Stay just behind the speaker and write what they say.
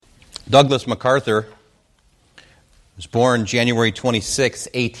Douglas MacArthur was born January 26,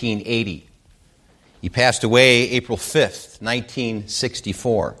 1880. He passed away April 5th,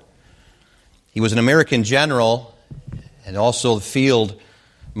 1964. He was an American general and also the field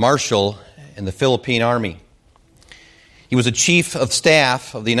marshal in the Philippine Army. He was a chief of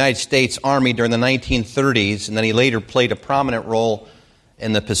staff of the United States Army during the 1930s, and then he later played a prominent role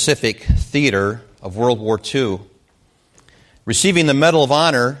in the Pacific Theater of World War II. Receiving the Medal of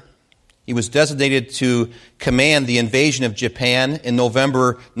Honor, he was designated to command the invasion of Japan in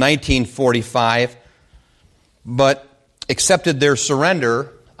November 1945, but accepted their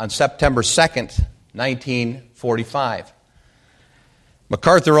surrender on September 2nd, 1945.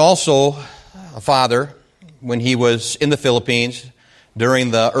 MacArthur, also a father, when he was in the Philippines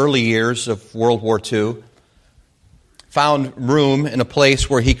during the early years of World War II, found room in a place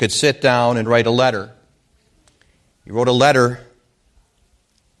where he could sit down and write a letter. He wrote a letter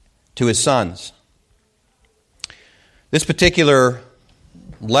to his sons. This particular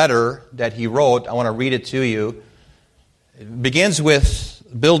letter that he wrote, I want to read it to you. It begins with,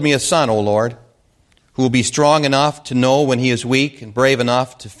 "Build me a son, O Lord, who will be strong enough to know when he is weak and brave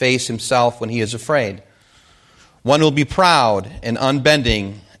enough to face himself when he is afraid. One who will be proud and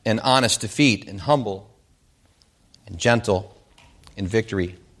unbending in honest defeat and humble and gentle in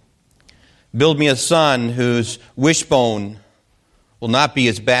victory. Build me a son whose wishbone will not be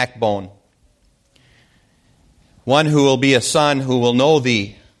his backbone. One who will be a son who will know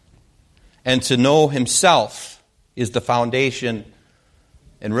thee, and to know himself is the foundation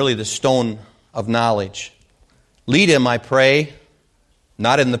and really the stone of knowledge. Lead him, I pray,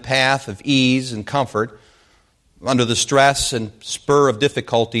 not in the path of ease and comfort, under the stress and spur of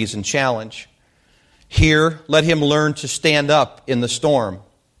difficulties and challenge. Here, let him learn to stand up in the storm.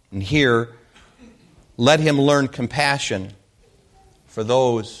 And here, let him learn compassion for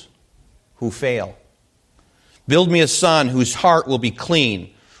those who fail. Build me a son whose heart will be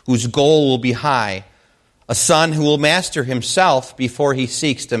clean, whose goal will be high, a son who will master himself before he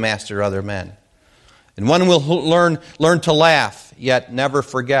seeks to master other men. And one who will learn to laugh, yet never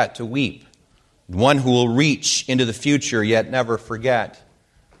forget to weep. And one who will reach into the future, yet never forget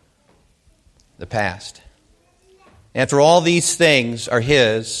the past. After all these things are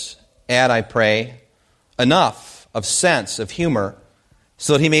his, add, I pray, enough of sense, of humor,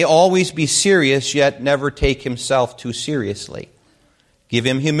 so that he may always be serious, yet never take himself too seriously. Give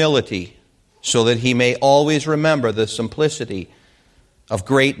him humility, so that he may always remember the simplicity of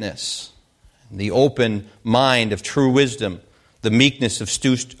greatness, the open mind of true wisdom, the meekness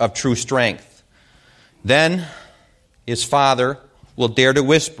of true strength. Then his father will dare to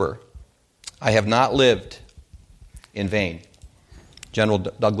whisper, I have not lived in vain. General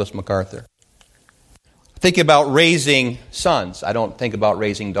Douglas MacArthur. Think about raising sons. I don't think about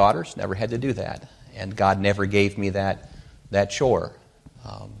raising daughters. Never had to do that. And God never gave me that chore,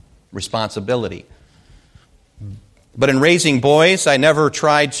 responsibility. But in raising boys, I never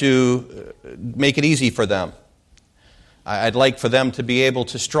tried to make it easy for them. I'd like for them to be able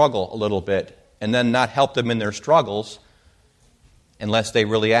to struggle a little bit and then not help them in their struggles unless they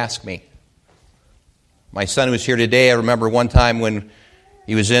really ask me. My son who's here today, I remember one time when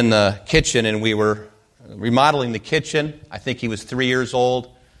he was in the kitchen and we were remodeling the kitchen. I think he was 3 years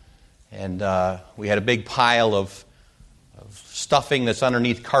old, and we had a big pile of stuffing that's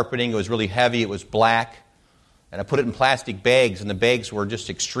underneath carpeting. It was really heavy. It was black, and I put it in plastic bags, and the bags were just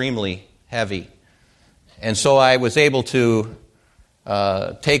extremely heavy. And so I was able to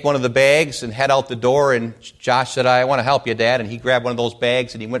take one of the bags and head out the door, and Josh said, I want to help you, Dad, and he grabbed one of those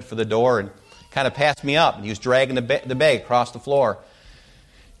bags, and he went for the door and kind of passed me up, and he was dragging the bag across the floor.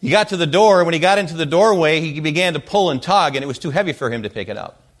 He got to the door, and when he got into the doorway, he began to pull and tug, and it was too heavy for him to pick it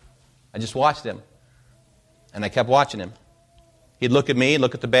up. I just watched him, and I kept watching him. He'd look at me,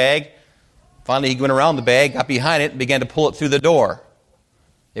 look at the bag. Finally, he went around the bag, got behind it, and began to pull it through the door.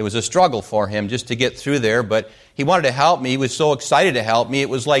 It was a struggle for him just to get through there, but he wanted to help me. He was so excited to help me. It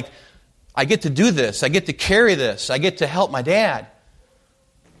was like, I get to do this. I get to carry this. I get to help my dad.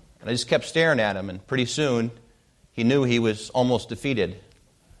 And I just kept staring at him, and pretty soon, he knew he was almost defeated.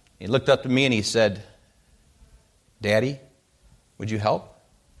 He looked up to me and he said, Daddy, would you help?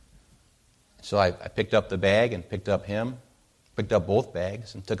 So I picked up the bag and picked up him, picked up both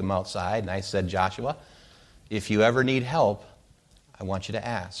bags and took them outside. And I said, Joshua, if you ever need help, I want you to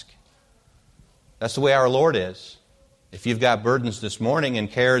ask. That's the way our Lord is. If you've got burdens this morning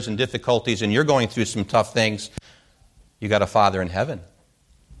and cares and difficulties and you're going through some tough things, you got a Father in heaven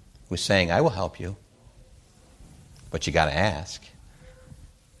who's saying, I will help you. But you got to ask.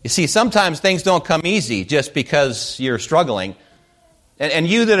 You see, sometimes things don't come easy just because you're struggling. And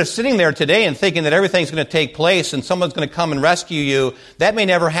you that are sitting there today and thinking that everything's going to take place and someone's going to come and rescue you, that may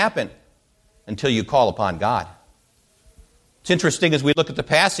never happen until you call upon God. It's interesting as we look at the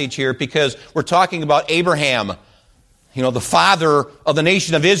passage here because we're talking about Abraham, the father of the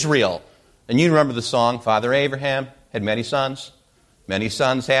nation of Israel. And you remember the song, Father Abraham had many sons. Many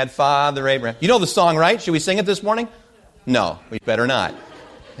sons had Father Abraham. You know the song, right? Should we sing it this morning? No, we better not.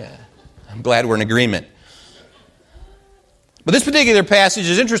 Yeah. I'm glad we're in agreement. But this particular passage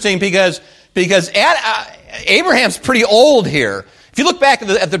is interesting because Abraham's pretty old here. If you look back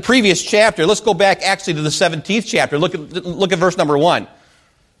at the previous chapter, let's go back actually to the 17th chapter. Look at verse number 1.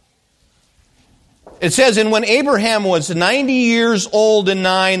 It says, "And when Abraham was 90 years old and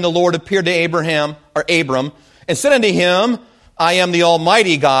 9, the Lord appeared to Abram, and said unto him, I am the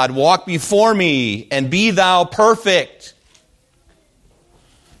Almighty God. Walk before me, and be thou perfect.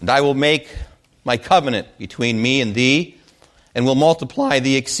 And I will make my covenant between me and thee, and will multiply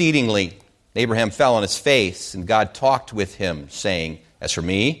thee exceedingly. Abraham fell on his face, and God talked with him, saying, As for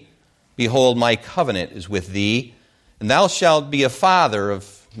me, behold, my covenant is with thee, and thou shalt be a father of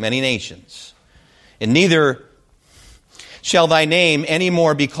many nations. And neither shall thy name any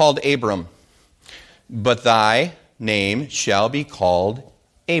more be called Abram, but thy name shall be called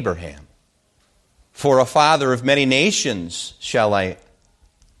Abraham. For a father of many nations shall I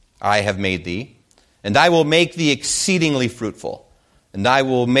have made thee, and I will make thee exceedingly fruitful, and I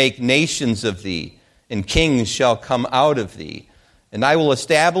will make nations of thee, and kings shall come out of thee. And I will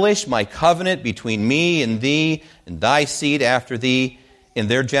establish my covenant between me and thee, and thy seed after thee, in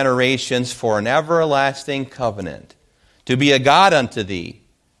their generations, for an everlasting covenant, to be a God unto thee,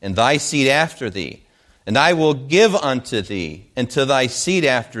 and thy seed after thee. And I will give unto thee, and to thy seed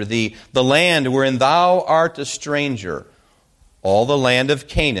after thee, the land wherein thou art a stranger, all the land of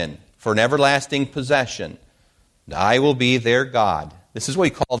Canaan, for an everlasting possession. And I will be their God." This is what we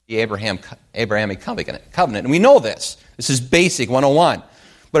call the Abrahamic covenant. And we know this. This is basic 101.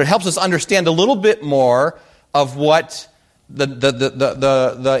 But it helps us understand a little bit more of what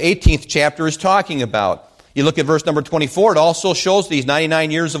the 18th chapter is talking about. You look at verse number 24. It also shows these 99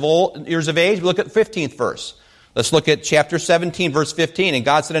 years of age. We look at the 15th verse. Let's look at chapter 17, verse 15. "And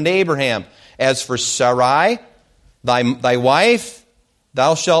God said unto Abraham, As for Sarai, thy wife,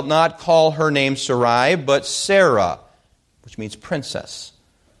 thou shalt not call her name Sarai, but Sarah," which means princess,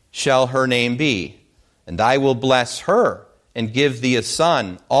 "shall her name be. And I will bless her, and give thee a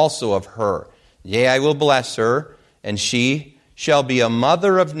son also of her. Yea, I will bless her, and she shall be a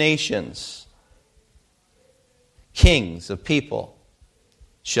mother of nations. Kings of people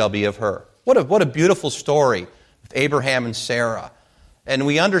shall be of her." What a beautiful story with Abraham and Sarah. And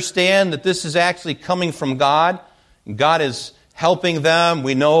we understand that this is actually coming from God. God is helping them.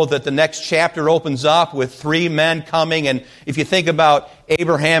 We know that the next chapter opens up with 3 men coming. And if you think about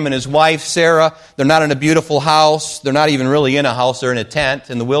Abraham and his wife, Sarah, they're not in a beautiful house. They're not even really in a house. They're in a tent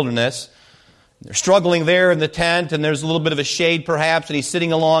in the wilderness. They're struggling there in the tent, and there's a little bit of a shade perhaps, and he's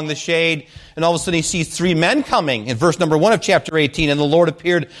sitting along the shade, and all of a sudden he sees 3 men coming. In verse number 1 of chapter 18, "And the Lord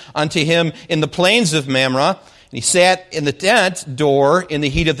appeared unto him in the plains of Mamre, and he sat in the tent door in the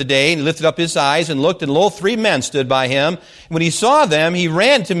heat of the day, and he lifted up his eyes and looked, and lo, 3 men stood by him. And when he saw them, he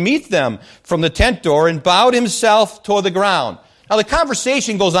ran to meet them from the tent door and bowed himself toward the ground." Now the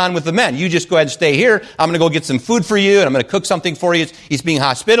conversation goes on with the men. "You just go ahead and stay here. I'm going to go get some food for you, and I'm going to cook something for you." He's being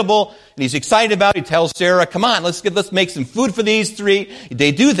hospitable, and he's excited about it. He tells Sarah, "Come on, let's make some food for these 3.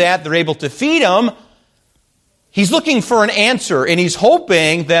 They do that. They're able to feed him. He's looking for an answer, and he's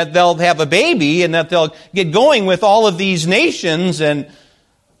hoping that they'll have a baby and that they'll get going with all of these nations. And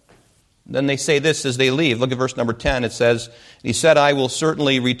then they say this as they leave. Look at verse number 10. It says, "He said, I will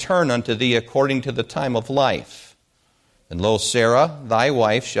certainly return unto thee according to the time of life. And lo, Sarah, thy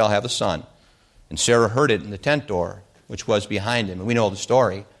wife, shall have a son." And Sarah heard it in the tent door, which was behind him. And we know the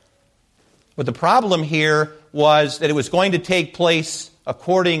story. But the problem here was that it was going to take place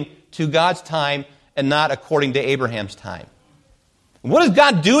according to God's time and not according to Abraham's time. What is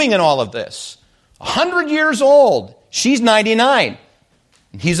God doing in all of this? 100 years old. She's 99.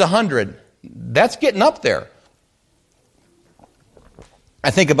 He's 100. That's getting up there. I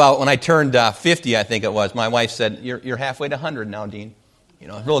think about when I turned 50, I think it was, my wife said, you're halfway to 100 now, Dean.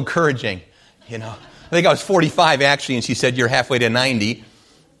 Real encouraging. I think I was 45 actually, and she said, "You're halfway to 90.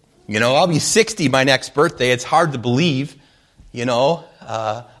 I'll be 60 my next birthday. It's hard to believe.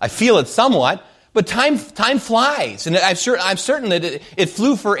 I feel it somewhat. But time flies, and I'm certain that it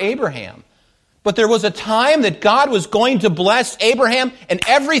flew for Abraham. But there was a time that God was going to bless Abraham, and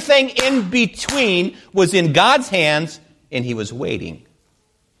everything in between was in God's hands, and he was waiting.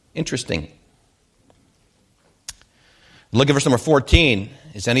 Interesting. Look at verse number 14.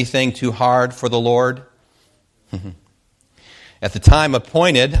 Is anything too hard for the Lord? At the time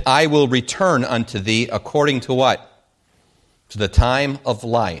appointed, I will return unto thee according to what? To the time of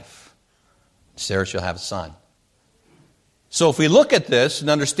life. Sarah shall have a son. So if we look at this and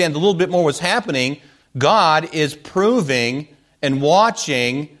understand a little bit more what's happening, God is proving and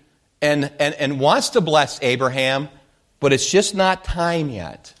watching and wants to bless Abraham, but it's just not time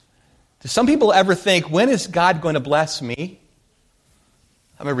yet. Do some people ever think, when is God going to bless me?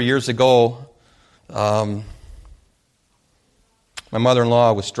 I remember years ago, my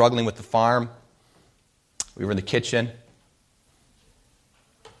mother-in-law was struggling with the farm. We were in the kitchen.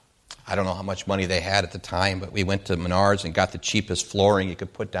 I don't know how much money they had at the time, but we went to Menards and got the cheapest flooring you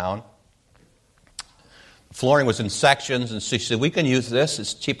could put down. The flooring was in sections, and she said, we can use this.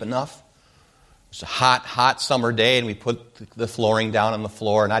 It's cheap enough. It was a hot summer day, and we put the flooring down on the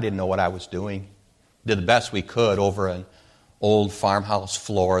floor, and I didn't know what I was doing. Did the best we could over an old farmhouse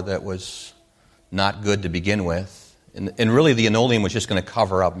floor that was not good to begin with. And really, the linoleum was just going to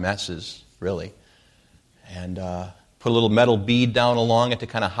cover up messes, really. And put a little metal bead down along it to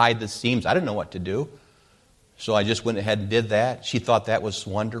kind of hide the seams. I didn't know what to do. So I just went ahead and did that. She thought that was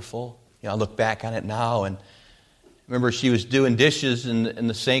wonderful. I look back on it now, and remember she was doing dishes, and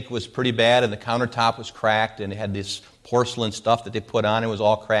the sink was pretty bad, and the countertop was cracked, and it had this porcelain stuff that they put on. It was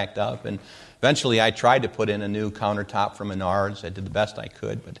all cracked up. And eventually I tried to put in a new countertop from Menards. I did the best I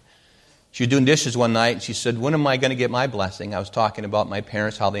could, but she was doing dishes one night, and she said, when am I going to get my blessing? I was talking about my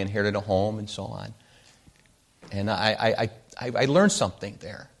parents, how they inherited a home, and so on. And I learned something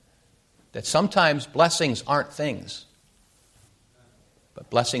there, that sometimes blessings aren't things, but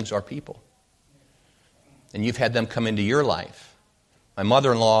blessings are people. And you've had them come into your life. My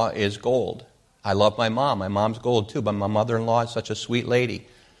mother-in-law is gold. I love my mom. My mom's gold too, but my mother-in-law is such a sweet lady.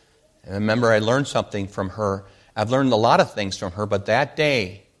 And remember, I learned something from her. I've learned a lot of things from her, but that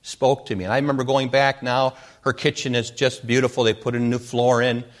day spoke to me. And I remember going back now, her kitchen is just beautiful. They put a new floor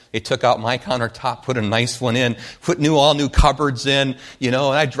in. They took out my countertop, put a nice one in, put all new cupboards in, and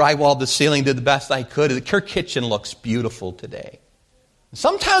I drywalled the ceiling, did the best I could. Her kitchen looks beautiful today.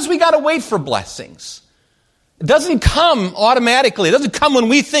 Sometimes we got to wait for blessings. It doesn't come automatically. It doesn't come when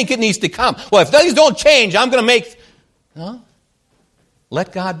we think it needs to come. Well, if things don't change, I'm going to make... No.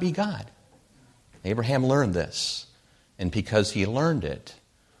 Let God be God. Abraham learned this. And because he learned it,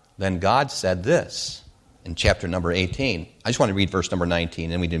 then God said this in chapter number 18. I just want to read verse number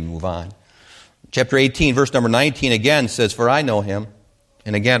 19, and we didn't move on. Chapter 18, verse number 19 again says, for I know him.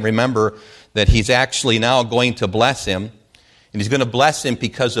 And again, remember that he's actually now going to bless him. And he's going to bless him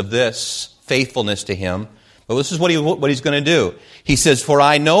because of this faithfulness to him. But this is what he's going to do. He says, for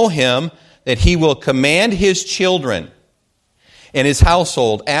I know him, that he will command his children and his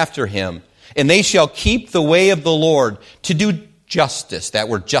household after him, and they shall keep the way of the Lord to do justice. That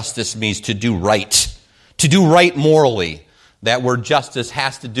word justice means to do right morally. That word justice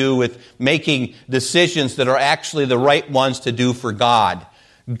has to do with making decisions that are actually the right ones to do for God.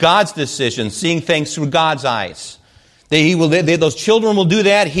 God's decisions, seeing things through God's eyes. Those children will do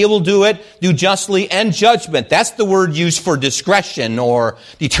that. He will do it, do justly and judgment. That's the word used for discretion or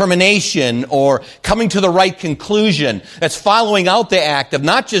determination or coming to the right conclusion. That's following out the act of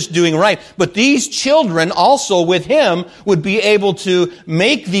not just doing right, but these children also with him would be able to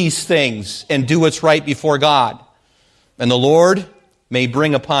make these things and do what's right before God. And the Lord may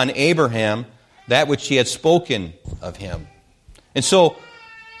bring upon Abraham that which he had spoken of him. And so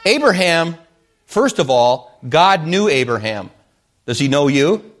Abraham, first of all, God knew Abraham. Does he know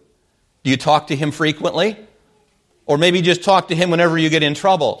you? Do you talk to him frequently? Or maybe just talk to him whenever you get in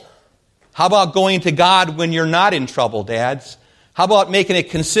trouble? How about going to God when you're not in trouble, dads? How about making it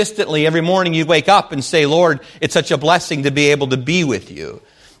consistently every morning you wake up and say, Lord, it's such a blessing to be able to be with you.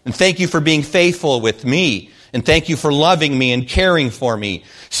 And thank you for being faithful with me. And thank you for loving me and caring for me.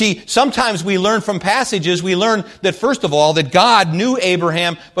 See, sometimes we learn from passages, we learn that first of all, that God knew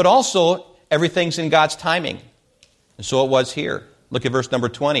Abraham, but also everything's in God's timing. And so it was here. Look at verse number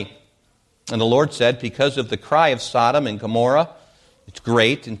 20. And the Lord said, because of the cry of Sodom and Gomorrah, it's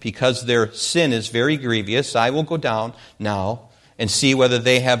great, and because their sin is very grievous, I will go down now and see whether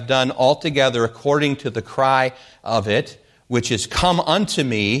they have done altogether according to the cry of it, which is come unto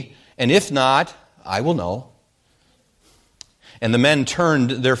me, and if not, I will know. And the men turned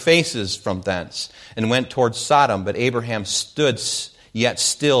their faces from thence and went towards Sodom, but Abraham stood yet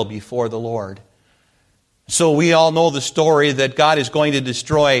still before the Lord. So we all know the story that God is going to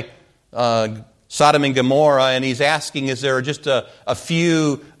destroy Sodom and Gomorrah, and he's asking, is there just a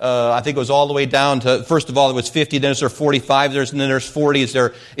few, I think it was all the way down to, first of all, it was 50, then is there 45, then there's 40, is there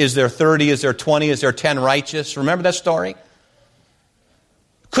 30, is there 20, is there 10 righteous? Remember that story?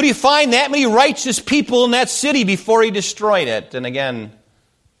 Could he find that many righteous people in that city before he destroyed it? And again,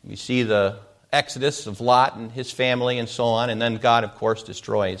 we see the exodus of Lot and his family and so on, and then God, of course,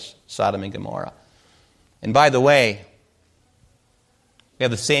 destroys Sodom and Gomorrah. And by the way, we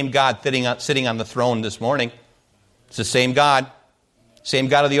have the same God sitting on the throne this morning. It's the same God. Same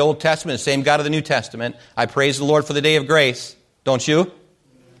God of the Old Testament, the same God of the New Testament. I praise the Lord for the day of grace. Don't you?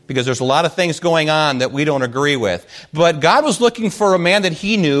 Because there's a lot of things going on that we don't agree with. But God was looking for a man that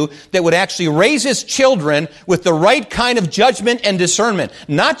he knew that would actually raise his children with the right kind of judgment and discernment.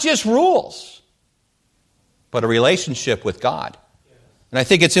 Not just rules, but a relationship with God. And I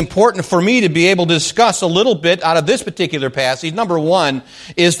think it's important for me to be able to discuss a little bit out of this particular passage. Number one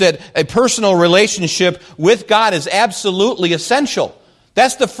is that a personal relationship with God is absolutely essential.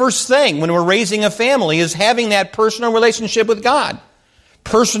 That's the first thing when we're raising a family, is having that personal relationship with God.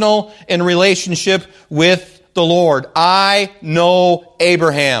 Personal in relationship with the Lord. I know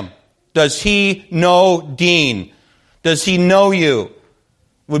Abraham. Does he know Dean? Does he know you?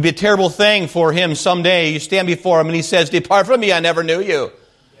 It would be a terrible thing for him someday. You stand before him and he says, "Depart from me, I never knew you."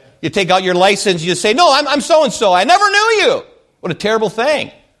 You take out your license, you say, "No, I'm so-and-so, I never knew you." What a terrible thing.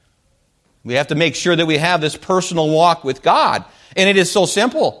 We have to make sure that we have this personal walk with God. And it is so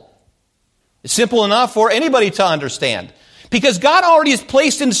simple. It's simple enough for anybody to understand. Because God already has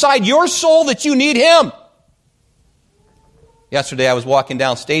placed inside your soul that you need Him. Yesterday I was walking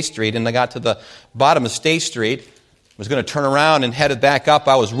down State Street and I got to the bottom of State Street. I was going to turn around and headed back up.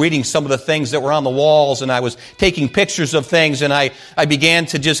 I was reading some of the things that were on the walls and I was taking pictures of things, and I began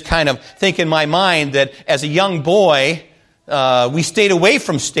to just kind of think in my mind that as a young boy, we stayed away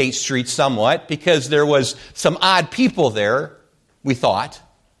from State Street somewhat because there was some odd people there, we thought.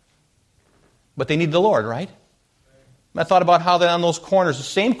 But they need the Lord, right? I thought about how that on those corners, the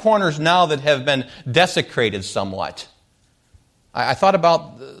same corners now that have been desecrated somewhat. I thought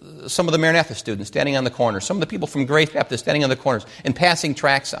about some of the Maranatha students standing on the corners, some of the people from Grace Baptist standing on the corners and passing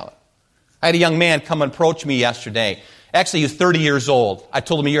tracts out. I had a young man come and approach me yesterday. Actually, he was 30 years old. I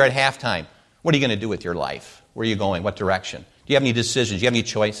told him, "You're at halftime. What are you going to do with your life? Where are you going? What direction? Do you have any decisions? Do you have any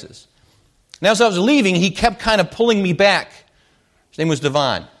choices?" And as I was leaving, he kept kind of pulling me back. His name was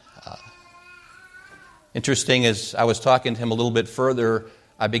Devon. Interesting, as I was talking to him a little bit further,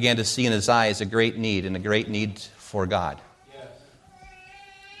 I began to see in his eyes a great need, and a great need for God. Yes.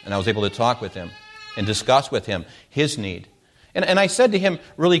 And I was able to talk with him and discuss with him his need. And I said to him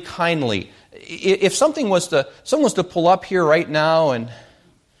really kindly, if someone was to pull up here right now in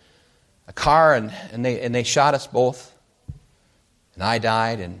a car and they shot us both, and I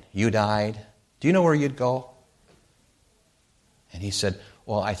died and you died, do you know where you'd go? And he said,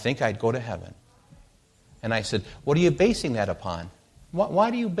 "Well, I think I'd go to heaven." And I said, "What are you basing that upon?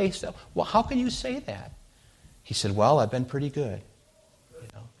 Why do you base that? Well, how can you say that?" He said, "Well, I've been pretty good." You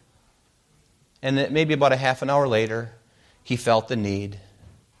know. And then maybe about a half an hour later, he felt the need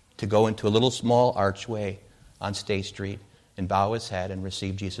to go into a little small archway on State Street and bow his head and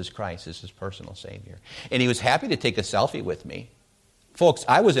receive Jesus Christ as his personal Savior. And he was happy to take a selfie with me. Folks,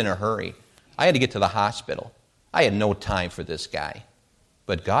 I was in a hurry. I had to get to the hospital. I had no time for this guy.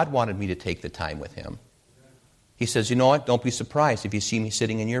 But God wanted me to take the time with him. He says, "You know what? Don't be surprised if you see me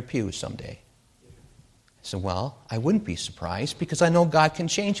sitting in your pew someday." I said, "Well, I wouldn't be surprised because I know God can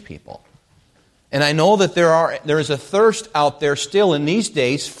change people. And I know that there is a thirst out there still in these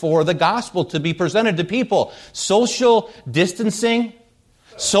days for the gospel to be presented to people. Social distancing,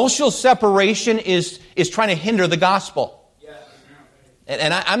 social separation is trying to hinder the gospel.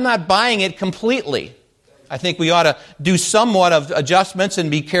 And I'm not buying it completely. I think we ought to do somewhat of adjustments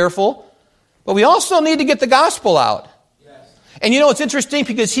and be careful. But we also need to get the gospel out. Yes. And you know, it's interesting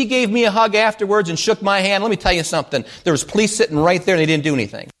because he gave me a hug afterwards and shook my hand. Let me tell you something. There was police sitting right there and they didn't do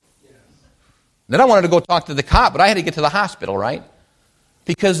anything. Yes. Then I wanted to go talk to the cop, but I had to get to the hospital, right?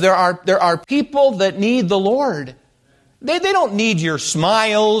 Because there are people that need the Lord. They don't need your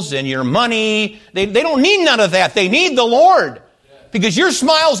smiles and your money. They don't need none of that. They need the Lord. Yes. Because your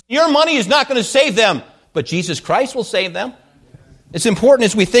smiles and your money is not going to save them. But Jesus Christ will save them. It's important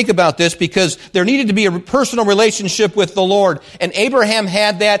as we think about this because there needed to be a personal relationship with the Lord. And Abraham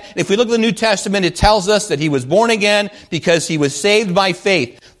had that. If we look at the New Testament, it tells us that he was born again because he was saved by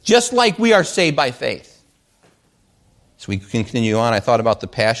faith, just like we are saved by faith. As we continue on, I thought about the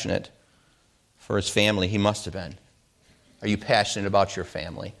passionate for his family he must have been. Are you passionate about your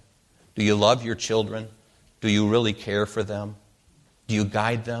family? Do you love your children? Do you really care for them? Do you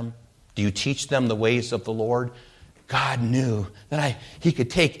guide them? Do you teach them the ways of the Lord? God knew that He could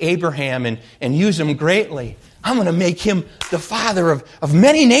take Abraham and use him greatly. I'm going to make him the father of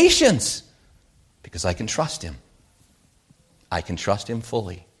many nations because I can trust him. I can trust him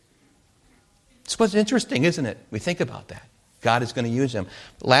fully. It's what's interesting, isn't it? We think about that. God is going to use him.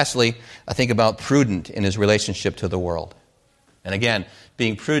 Lastly, I think about prudent in his relationship to the world. And again,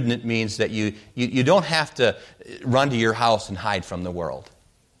 being prudent means that you don't have to run to your house and hide from the world.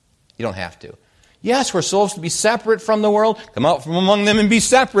 You don't have to. Yes, we're supposed to be separate from the world. Come out from among them and be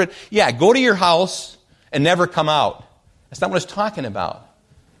separate. Yeah, go to your house and never come out. That's not what it's talking about.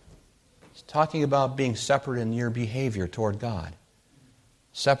 It's talking about being separate in your behavior toward God.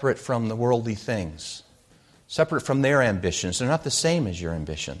 Separate from the worldly things. Separate from their ambitions. They're not the same as your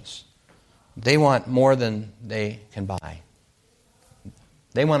ambitions. They want more than they can buy.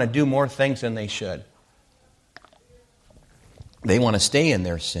 They want to do more things than they should. They want to stay in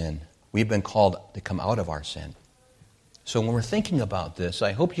their sin. We've been called to come out of our sin. So when we're thinking about this,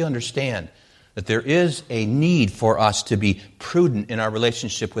 I hope you understand that there is a need for us to be prudent in our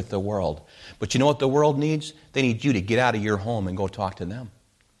relationship with the world. But you know what the world needs? They need you to get out of your home and go talk to them.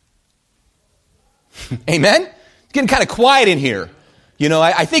 Amen? It's getting kind of quiet in here. You know,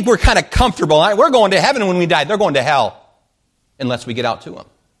 I think we're kind of comfortable. We're going to heaven when we die. They're going to hell unless we get out to them.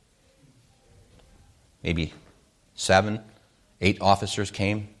 Maybe 7, 8 officers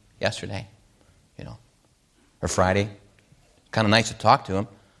came yesterday, or Friday. Kind of nice to talk to them.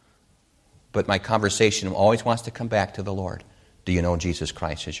 But my conversation always wants to come back to the Lord. Do you know Jesus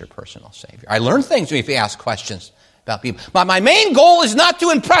Christ as your personal Savior? I learn things if you ask questions about people. But my main goal is not to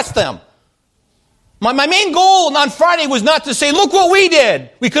impress them. My main goal on Friday was not to say, look what we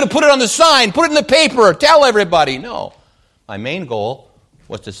did. We could have put it on the sign, put it in the paper, tell everybody. No. My main goal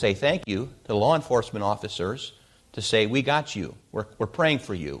was to say thank you to the law enforcement officers, to say, we got you. We're praying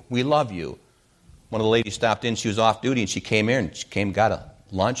for you. We love you. One of the ladies stopped in. She was off duty, and she came in, and she got a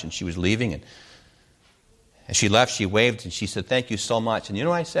lunch, and she was leaving. And as she left, she waved, and she said, thank you so much. And you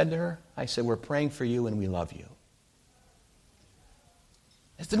know what I said to her? I said, we're praying for you, and we love you.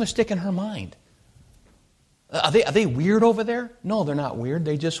 It's going to stick in her mind. Are they weird over there? No, they're not weird.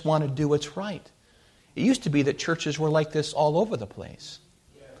 They just want to do what's right. It used to be that churches were like this all over the place.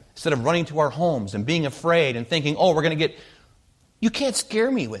 Instead of running to our homes and being afraid and thinking, oh, we're going to get... You can't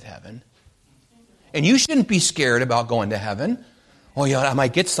scare me with heaven. And you shouldn't be scared about going to heaven. Oh, yeah, I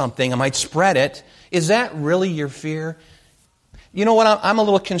might get something. I might spread it. Is that really your fear? You know what? I'm a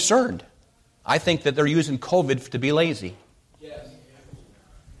little concerned. I think that they're using COVID to be lazy. Yes.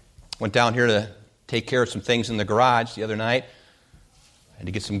 Went down here to take care of some things in the garage the other night. I had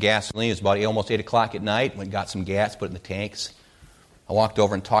to get some gasoline. It was about almost 8 o'clock at night. Went and got some gas, put it in the tanks. I walked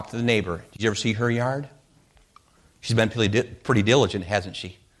over and talked to the neighbor. Did you ever see her yard? She's been pretty diligent, hasn't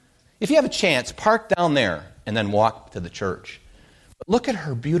she? If you have a chance, park down there and then walk to the church. But look at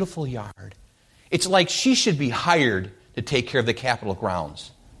her beautiful yard. It's like she should be hired to take care of the Capitol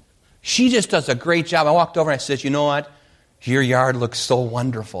grounds. She just does a great job. I walked over and I said, you know what? Your yard looks so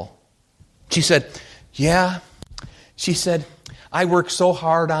wonderful. She said, yeah. She said, I work so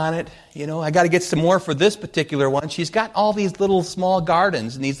hard on it. I got to get some more for this particular one. She's got all these little small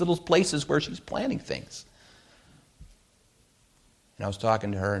gardens and these little places where she's planting things. And I was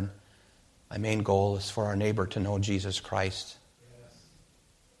talking to her, and my main goal is for our neighbor to know Jesus Christ.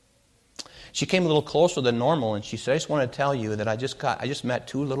 Yes. She came a little closer than normal, and she said, I just want to tell you that I just met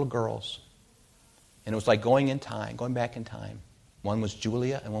 2 little girls. And it was like going back in time. One was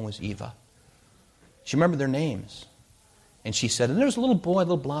Julia and one was Eva. She remembered their names. And she said, and there was a little boy, a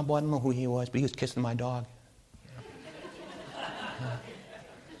little blonde boy, I don't know who he was, but he was kissing my dog.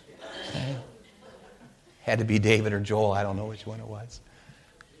 Okay. Had to be David or Joel, I don't know which one it was.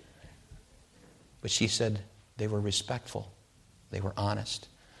 But she said they were respectful, they were honest,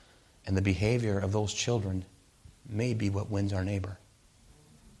 and the behavior of those children may be what wins our neighbor.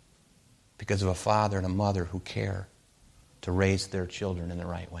 Because of a father and a mother who care to raise their children in the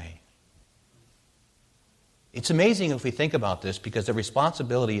right way. It's amazing if we think about this, because the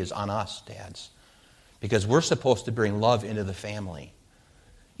responsibility is on us, dads. Because we're supposed to bring love into the family.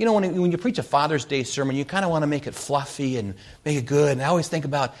 When you preach a Father's Day sermon, you kind of want to make it fluffy and make it good. And I always think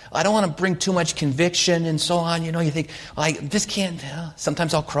about, I don't want to bring too much conviction and so on. You think, this can't...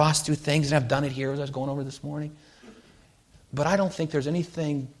 Sometimes I'll cross through things, and I've done it here as I was going over this morning. But I don't think there's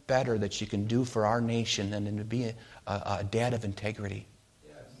anything better that you can do for our nation than to be a dad of integrity.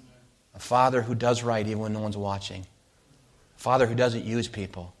 A father who does right even when no one's watching. A father who doesn't use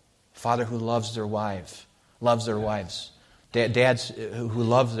people. A father who loves their wives. Dads who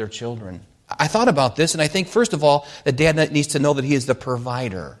love their children. I thought about this, and I think, first of all, that dad needs to know that he is the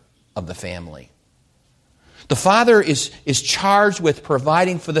provider. of the family. The father is charged with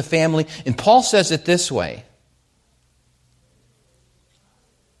providing for the family, and Paul says it this way.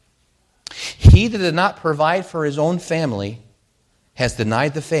 He that did not provide for his own family has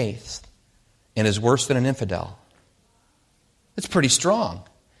denied the faith and is worse than an infidel. It's pretty strong.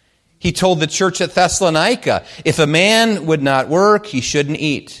 He told the church at Thessalonica, if a man would not work, he shouldn't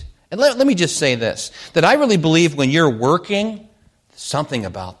eat. And let me just say this, that I really believe when you're working, something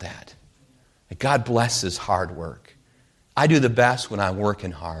about that. That God blesses hard work. I do the best when I'm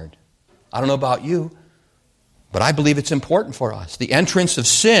working hard. I don't know about you, but I believe it's important for us. The entrance of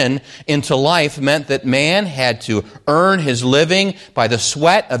sin into life meant that man had to earn his living by the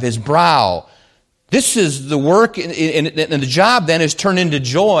sweat of his brow. This is the work, and the job then is turned into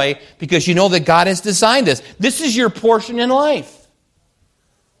joy because you know that God has designed this. This is your portion in life.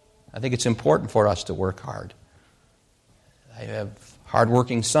 I think it's important for us to work hard. I have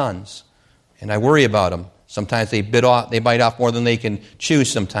hardworking sons, and I worry about them. Sometimes they bite off more than they can chew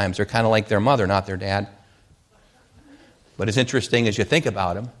sometimes. They're kind of like their mother, not their dad. But it's interesting as you think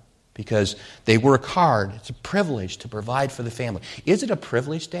about them because they work hard. It's a privilege to provide for the family. Is it a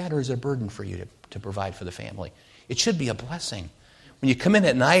privilege, Dad, or is it a burden for you to provide for the family? It should be a blessing. When you come in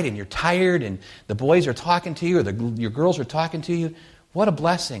at night and you're tired and the boys are talking to you or your girls are talking to you, what a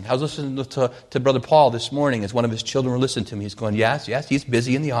blessing. I was listening to Brother Paul this morning as one of his children were listening to me. He's going, yes, he's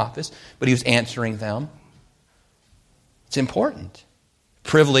busy in the office, but he was answering them. It's important.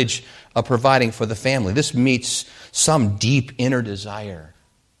 Privilege of providing for the family. This meets some deep inner desire.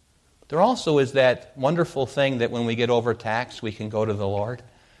 There also is that wonderful thing that when we get overtaxed, we can go to the Lord.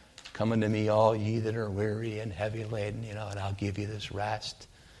 Come unto me, all ye that are weary and heavy laden, and I'll give you this rest.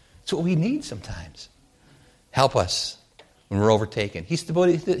 It's what we need sometimes. Help us when we're overtaken. He's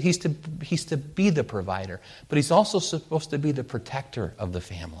to be the provider, but he's also supposed to be the protector of the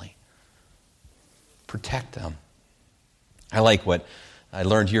family. Protect them. I like what I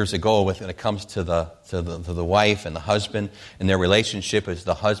learned years ago when it comes to the wife and the husband and their relationship is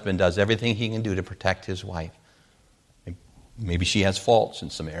the husband does everything he can do to protect his wife. Maybe she has faults in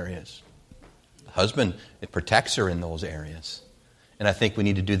some areas. The husband, it protects her in those areas. And I think we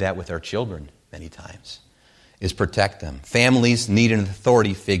need to do that with our children many times, is protect them. Families need an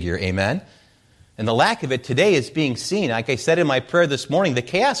authority figure, amen? And the lack of it today is being seen. Like I said in my prayer this morning, the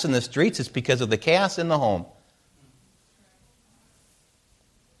chaos in the streets is because of the chaos in the home.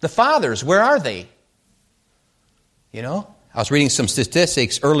 The fathers, where are they? I was reading some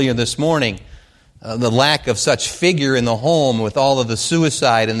statistics earlier this morning. The lack of such figure in the home with all of the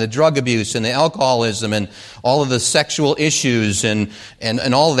suicide and the drug abuse and the alcoholism and all of the sexual issues and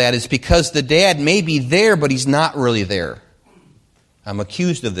all of that is because the dad may be there, but he's not really there. I'm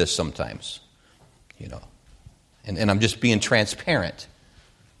accused of this sometimes, and I'm just being transparent.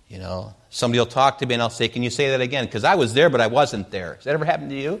 Somebody will talk to me and I'll say, can you say that again? Because I was there, but I wasn't there. Has that ever happened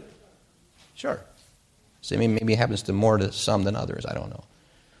to you? Sure. So maybe it happens to some than others. I don't know.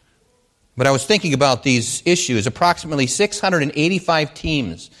 But I was thinking about these issues. Approximately 685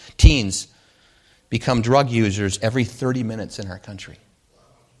 teens become drug users every 30 minutes in our country.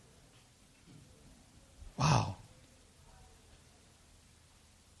 Wow.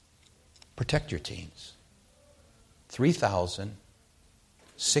 Protect your teens.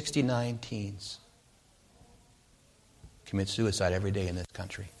 3,069 teens commit suicide every day in this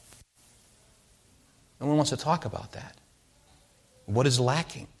country. No one wants to talk about that. What is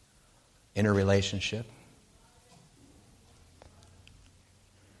lacking in a relationship?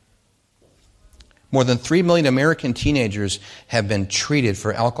 More than 3 million American teenagers have been treated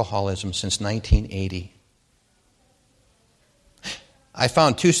for alcoholism since 1980. I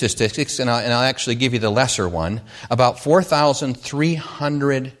found two statistics, and I'll actually give you the lesser one. About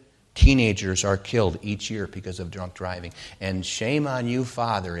 4,300 teenagers are killed each year because of drunk driving. And shame on you,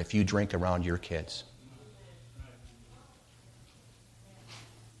 father, if you drink around your kids.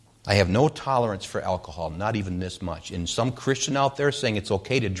 I have no tolerance for alcohol, not even this much. And some Christian out there saying it's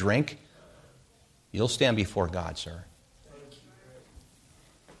okay to drink, you'll stand before God, sir.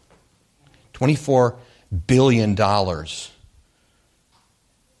 $24 billion.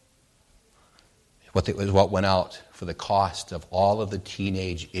 What went out for the cost of all of the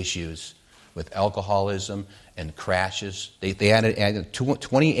teenage issues with alcoholism and crashes. They added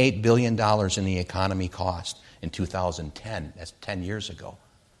 $28 billion in the economy cost in 2010. That's 10 years ago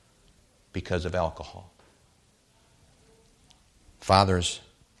because of alcohol. Fathers,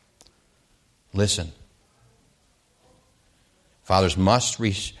 listen. Fathers must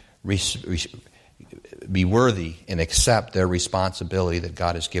be worthy and accept their responsibility that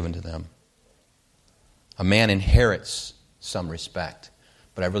God has given to them. A man inherits some respect,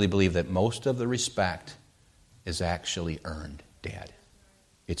 But I really believe that most of the respect is actually earned, Dad.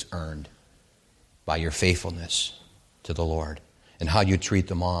 It's earned by your faithfulness to the Lord and how you treat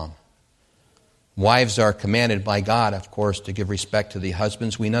the mom. Wives are commanded by God, of course, to give respect to the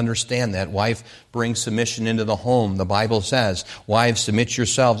husbands. We understand that. Wife brings submission into the home. The Bible says, wives, submit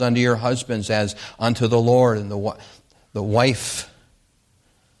yourselves unto your husbands as unto the Lord. And the wife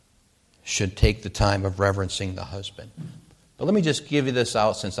should take the time of reverencing the husband. But let me just give you this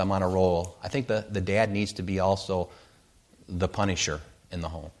out since I'm on a roll. I think the dad needs to be also the punisher in the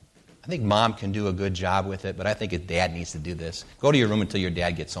home. I think mom can do a good job with it, but I think his dad needs to do this. Go to your room until your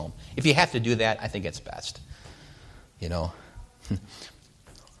dad gets home. If you have to do that, I think it's best. You know,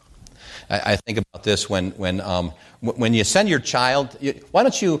 I think about this when you send your child. Why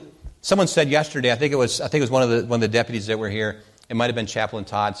don't you? Someone said yesterday. I think it was one of the deputies that were here. It might have been Chaplain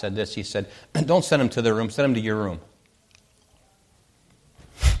Todd said this. He said, "Don't send them to their room. Send them to your room.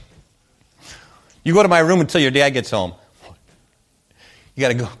 You go to my room until your dad gets home." You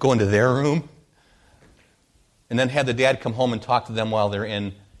got to go into their room and then have the dad come home and talk to them while they're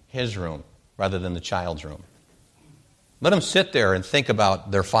in his room rather than the child's room. Let them sit there and think about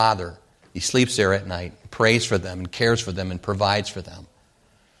their father. He sleeps there at night, prays for them and cares for them and provides for them.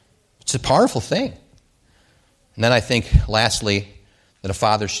 It's a powerful thing. And then I think, lastly, that a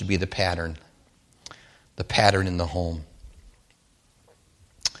father should be the pattern in the home.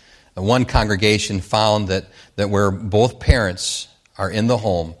 And one congregation found that where both parents are in the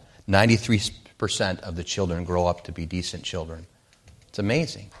home, 93% of the children grow up to be decent children. It's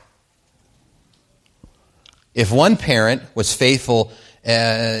amazing. If one parent was faithful,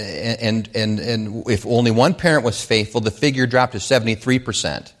 and if only one parent was faithful, the figure dropped to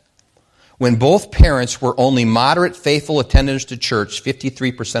 73%. When both parents were only moderate, faithful attenders to church,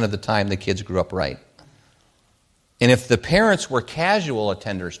 53% of the time the kids grew up right. And if the parents were casual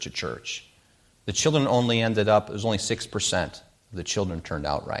attenders to church, the children only ended up, it was only 6%. The children turned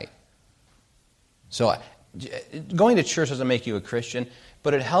out right. So going to church doesn't make you a Christian,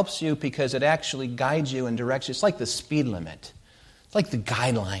 but it helps you because it actually guides you and directs you. It's like the speed limit. It's like the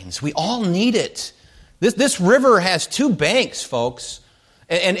guidelines. We all need it. This river has two banks, folks.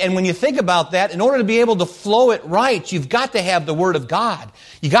 And when you think about that, in order to be able to flow it right, you've got to have the Word of God.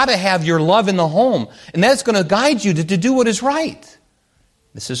 You've got to have your love in the home. And that's going to guide you to do what is right.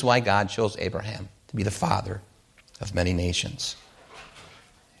 This is why God chose Abraham to be the father of many nations.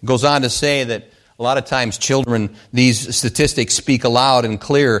 It goes on to say that a lot of times children, these statistics speak aloud and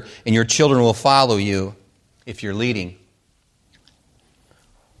clear, and your children will follow you if you're leading.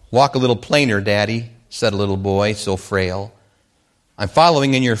 "Walk a little plainer, Daddy," said a little boy, so frail. "I'm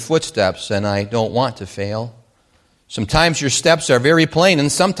following in your footsteps, and I don't want to fail. Sometimes your steps are very plain,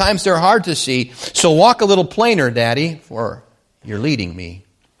 and sometimes they're hard to see. So walk a little plainer, Daddy, for you're leading me.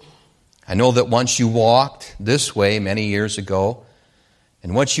 I know that once you walked this way many years ago,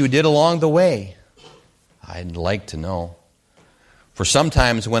 and what you did along the way, I'd like to know. For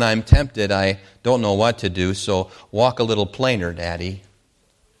sometimes when I'm tempted, I don't know what to do, so walk a little plainer, Daddy,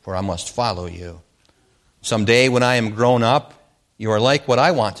 for I must follow you. Someday when I am grown up, you are like what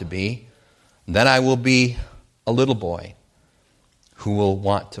I want to be, and then I will be a little boy who will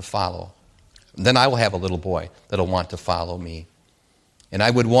want to follow. Then I will have a little boy that will want to follow me. And I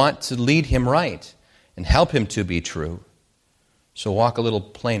would want to lead him right and help him to be true. So walk a little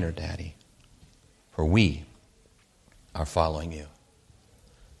plainer, Daddy, for we are following you."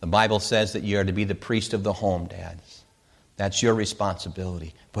 The Bible says that you are to be the priest of the home, dads. That's your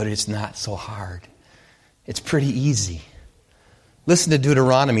responsibility. But it's not so hard. It's pretty easy. Listen to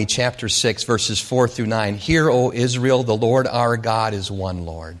Deuteronomy chapter 6, verses 4 through 9. "Hear, O Israel, the Lord our God is one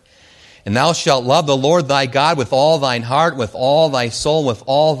Lord. And thou shalt love the Lord thy God with all thine heart, with all thy soul, with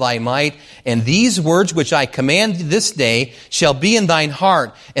all thy might. And these words which I command this day shall be in thine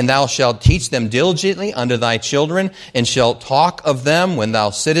heart, and thou shalt teach them diligently unto thy children, and shalt talk of them when thou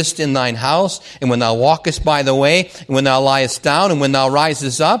sittest in thine house, and when thou walkest by the way, and when thou liest down, and when thou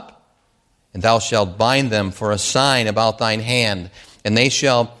risest up. And thou shalt bind them for a sign about thine hand, and they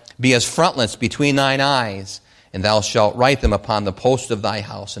shall be as frontlets between thine eyes. And thou shalt write them upon the posts of thy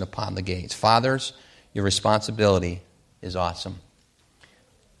house and upon the gates." Fathers, your responsibility is awesome.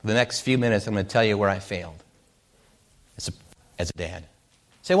 For the next few minutes, I'm going to tell you where I failed as a dad.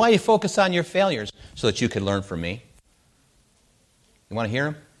 Say, why you focus on your failures? So that you can learn from me. You want to hear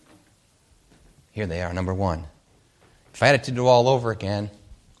them? Here they are. Number one. If I had to do all over again,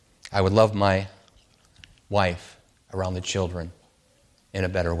 I would love my wife around the children in a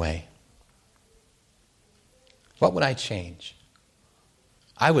better way. What would I change?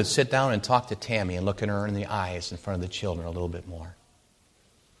 I would sit down and talk to Tammy and look at her in the eyes in front of the children a little bit more.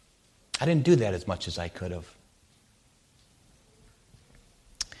 I didn't do that as much as I could have.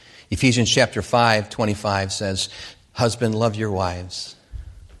 Ephesians chapter 5:25 says, "Husband, love your wives,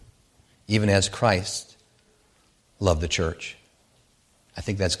 even as Christ loved the church." I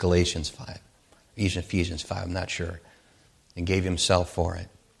think that's Galatians 5. Ephesians 5, I'm not sure. And gave himself for it.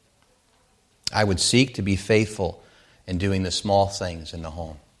 I would seek to be faithful in doing the small things in the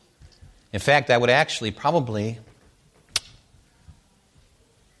home. In fact, I would actually probably,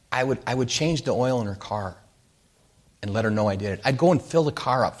 I would change the oil in her car and let her know I did it. I'd go and fill the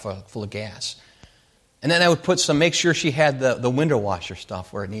car up full of gas. And then I would make sure she had the window washer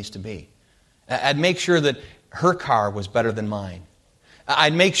stuff where it needs to be. I'd make sure that her car was better than mine.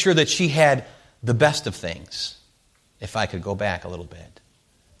 I'd make sure that she had the best of things, if I could go back a little bit.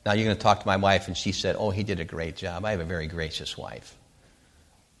 Now you're going to talk to my wife, and she said, "Oh, he did a great job." I have a very gracious wife.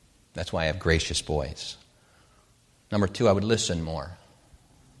 That's why I have gracious boys. Number 2, I would listen more.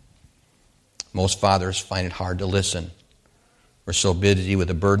 Most fathers find it hard to listen. We're so busy with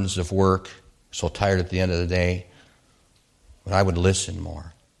the burdens of work, so tired at the end of the day. But I would listen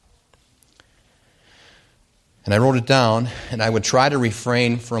more. And I wrote it down, and I would try to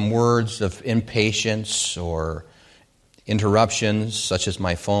refrain from words of impatience or interruptions, such as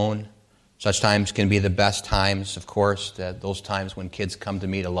my phone. Such times can be the best times, of course, those times when kids come to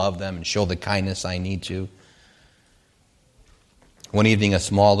me to love them and show the kindness I need to. One evening, a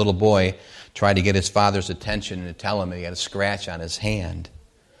small little boy tried to get his father's attention and to tell him that he had a scratch on his hand.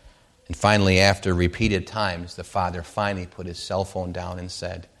 And finally, after repeated times, the father finally put his cell phone down and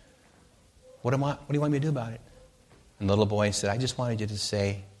said, What do you want me to do about it?" And the little boy said, "I just wanted you to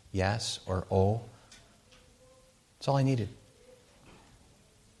say yes or oh. That's all I needed."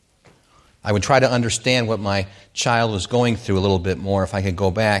 I would try to understand what my child was going through a little bit more. If I could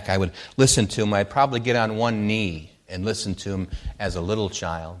go back, I would listen to him. I'd probably get on one knee and listen to him as a little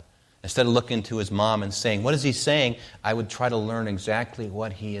child. Instead of looking to his mom and saying, "What is he saying?" I would try to learn exactly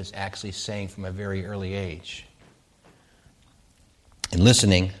what he is actually saying from a very early age. In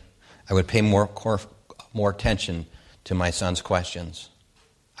listening, I would pay more attention to my son's questions.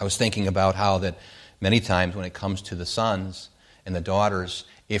 I was thinking about how that many times when it comes to the sons and the daughters,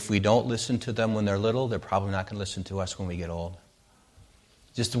 if we don't listen to them when they're little, they're probably not going to listen to us when we get old.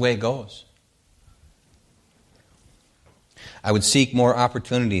 Just the way it goes. I would seek more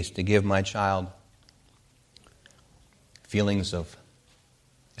opportunities to give my child feelings of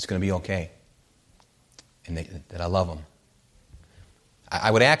it's going to be okay and that I love them. I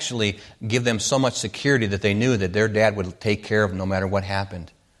would actually give them so much security that they knew that their dad would take care of them no matter what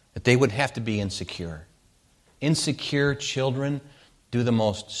happened. That they would have to be insecure. Insecure children do the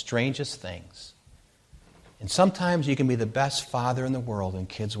most strangest things. And sometimes you can be the best father in the world and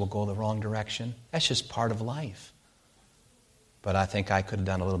kids will go the wrong direction. That's just part of life. But I think I could have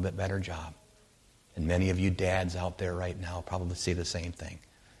done a little bit better job. And many of you dads out there right now probably see the same thing.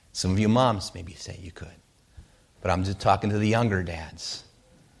 Some of you moms maybe say you could. But I'm just talking to the younger dads.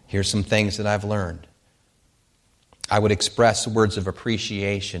 Here's some things that I've learned. I would express words of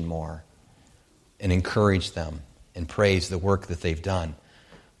appreciation more and encourage them and praise the work that they've done.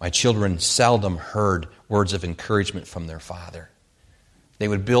 My children seldom heard words of encouragement from their father. They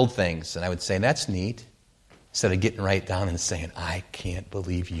would build things, and I would say, "That's neat," instead of getting right down and saying, "I can't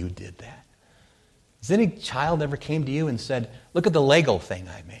believe you did that." Has any child ever came to you and said, "Look at the Lego thing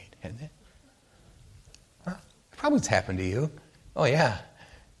I made"? Hasn't it? Probably it's happened to you. "Oh, yeah."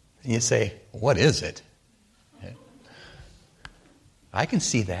 And you say, "What is it?" "I can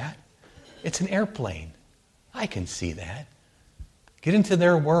see that. It's an airplane. I can see that." Get into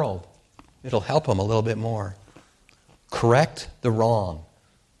their world. It'll help them a little bit more. Correct the wrong,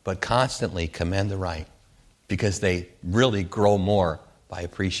 but constantly commend the right, because they really grow more by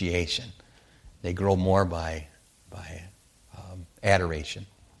appreciation. They grow more by adoration.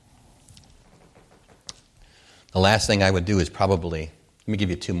 The last thing I would do is probably, let me give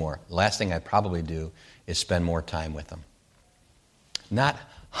you 2 more. The last thing I'd probably do is spend more time with them. Not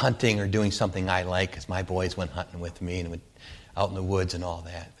hunting or doing something I like, because my boys went hunting with me and went out in the woods and all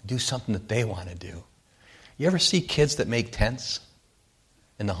that. Do something that they want to do. You ever see kids that make tents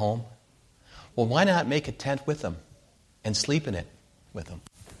in the home? Well, why not make a tent with them and sleep in it with them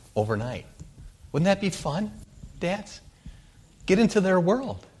overnight? Wouldn't that be fun, dads? Get into their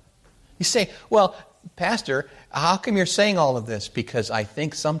world. You say, "Well, Pastor, how come you're saying all of this?" Because I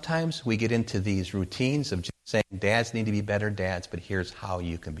think sometimes we get into these routines of just saying dads need to be better dads, but here's how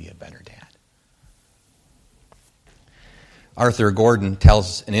you can be a better dad. Arthur Gordon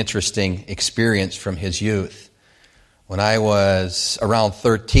tells an interesting experience from his youth. When I was around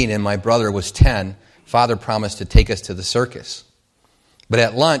 13 and my brother was 10, Father promised to take us to the circus. But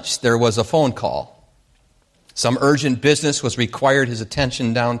at lunch, there was a phone call. Some urgent business was required his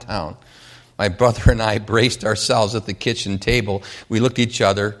attention downtown. My brother and I braced ourselves at the kitchen table. We looked at each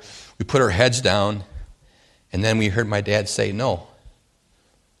other. We put our heads down. And then we heard my dad say, "No,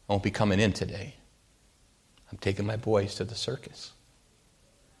 I won't be coming in today. I'm taking my boys to the circus."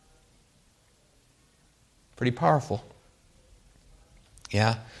 Pretty powerful.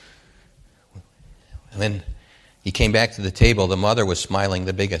 Yeah. When he came back to the table, the mother was smiling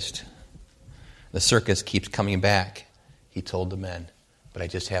the biggest. "The circus keeps coming back," he told the men. "But I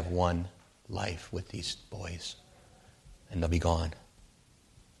just have one life with these boys, and they'll be gone."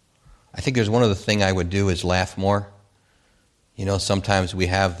 I think there's one other thing I would do is laugh more. You know, sometimes we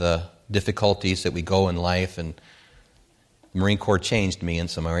have the difficulties that we go in life, and the Marine Corps changed me in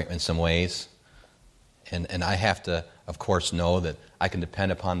some ways. And I have to, of course, know that I can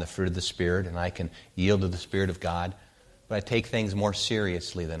depend upon the fruit of the Spirit, and I can yield to the Spirit of God. But I take things more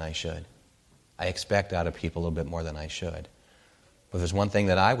seriously than I should. I expect out of people a little bit more than I should. But there's one thing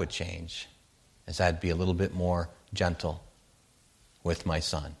that I would change, is I'd be a little bit more gentle with my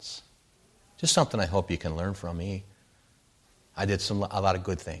sons. Just something I hope you can learn from me. I did a lot of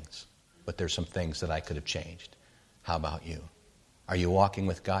good things, but there's some things that I could have changed. How about you? Are you walking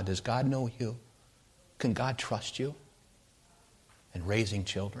with God? Does God know you? Can God trust you in raising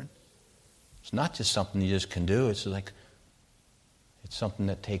children? It's not just something you just can do. It's something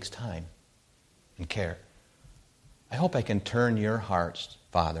that takes time and care. I hope I can turn your hearts,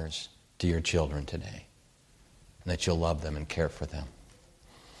 fathers, to your children today, and that you'll love them and care for them.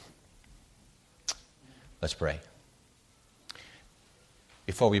 Let's pray.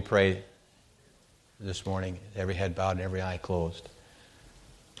 Before we pray this morning, every head bowed and every eye closed.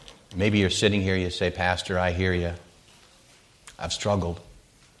 Maybe you're sitting here, you say, "Pastor, I hear you. I've struggled.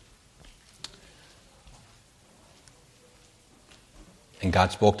 And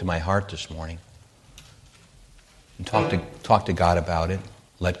God spoke to my heart this morning." And talk to God about it.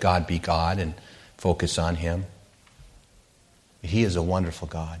 Let God be God and focus on Him. He is a wonderful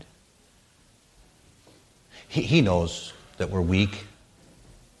God. He knows that we're weak.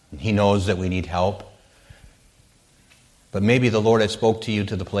 He knows that we need help. But maybe the Lord has spoke to you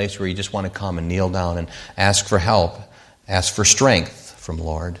to the place where you just want to come and kneel down and ask for help, ask for strength from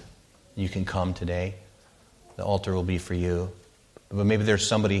Lord. You can come today. The altar will be for you. But maybe there's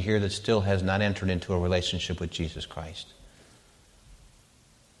somebody here that still has not entered into a relationship with Jesus Christ.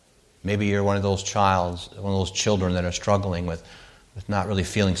 Maybe you're one of those children that are struggling with not really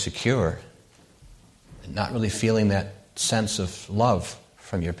feeling secure, and not really feeling that sense of love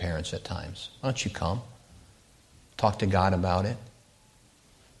from your parents at times. Why don't you come? Talk to God about it.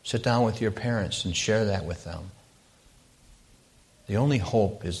 Sit down with your parents and share that with them. The only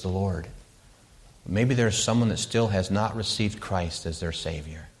hope is the Lord. Maybe there's someone that still has not received Christ as their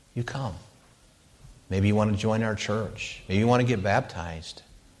Savior. You come. Maybe you want to join our church. Maybe you want to get baptized.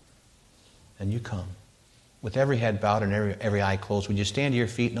 And you come. With every head bowed and every eye closed, would you stand to your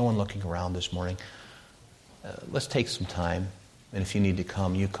feet? No one looking around this morning. Let's take some time. And if you need to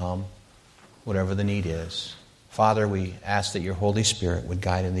come, you come. Whatever the need is. Father, we ask that your Holy Spirit would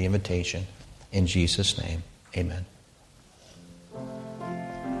guide in the invitation. In Jesus' name, amen.